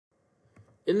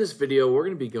In this video, we're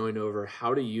going to be going over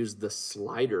how to use the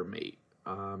slider mate.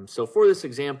 So for this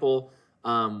example,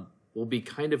 we'll be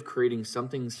kind of creating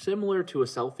something similar to a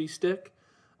selfie stick.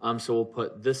 So we'll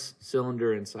put this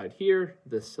cylinder inside here,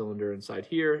 this cylinder inside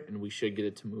here, and we should get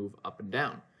it to move up and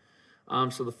down.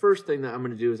 So the first thing that I'm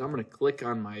going to do is I'm going to click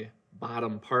on my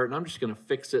bottom part, and I'm just going to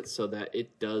fix it so that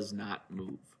it does not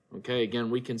move. Okay,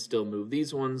 again, we can still move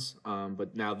these ones,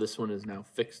 but now this one is now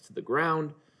fixed to the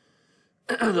ground.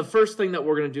 The first thing that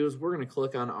we're going to do is we're going to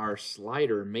click on our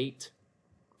slider mate,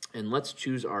 and let's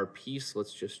choose our piece.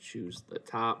 Let's just choose the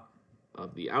top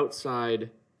of the outside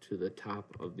to the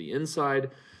top of the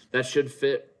inside. That should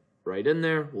fit right in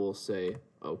there. We'll say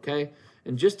okay.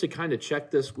 And just to kind of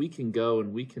check this, we can go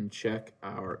and we can check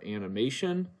our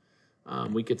animation.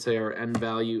 We could say our end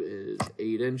value is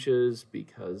 8 inches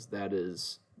because that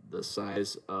is the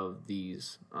size of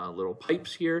these little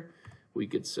pipes here. We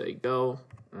could say go.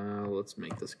 Let's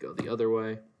make this go the other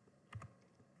way.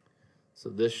 So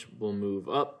this will move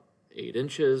up 8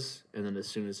 inches, and then as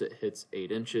soon as it hits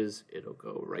 8 inches, it'll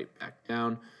go right back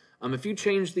down. If you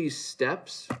change these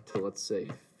steps to, let's say,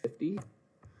 50,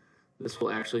 this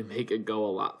will actually make it go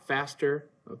a lot faster,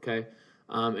 okay?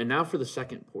 And now for the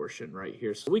second portion right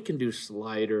here. So we can do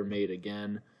slider mate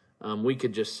again. We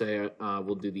could just say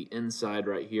we'll do the inside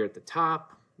right here at the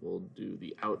top. We'll do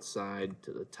the outside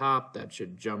to the top. That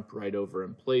should jump right over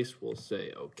in place. We'll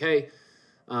say okay.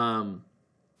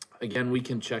 Again, we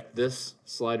can check this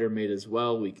slider mate as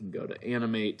well. We can go to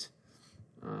animate.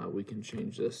 We can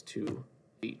change this to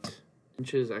 8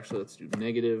 inches. Actually, let's do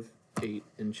negative 8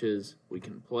 inches. We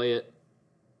can play it.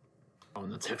 Oh,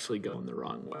 and that's actually going the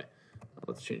wrong way.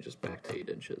 Let's change this back to 8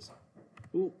 inches.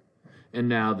 Ooh. And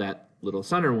now that little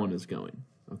center one is going,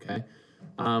 okay?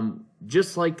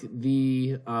 Just like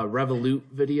the Revolute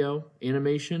video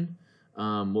animation,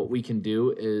 what we can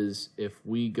do is if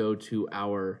we go to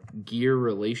our gear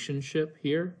relationship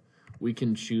here, we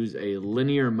can choose a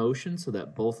linear motion so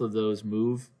that both of those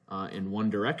move in one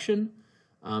direction.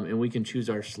 And we can choose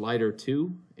our slider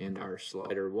 2 and our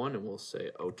slider 1, and we'll say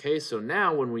okay. So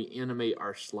now when we animate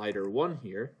our slider 1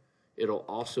 here, it'll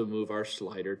also move our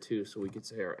slider 2. So we could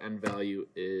say our end value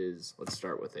is, let's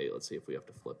start with 8. Let's see if we have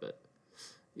to flip it.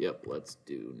 Yep, let's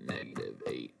do negative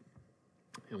 8.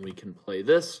 And we can play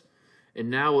this. And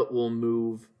now it will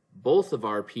move both of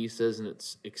our pieces, and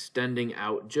it's extending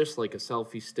out just like a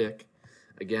selfie stick.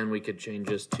 Again, we could change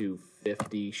this to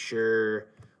 50. Sure,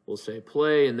 we'll say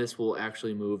play, and this will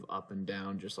actually move up and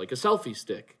down just like a selfie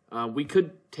stick. We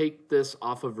could take this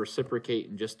off of reciprocate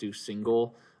and just do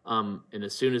single. And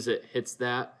as soon as it hits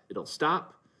that, it'll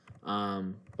stop.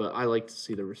 But I like to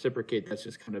see the reciprocate. That's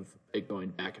just kind of it going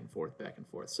back and forth, back and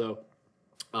forth. So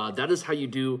that is how you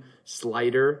do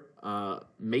slider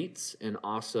mates and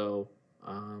also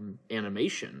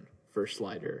animation for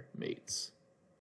slider mates.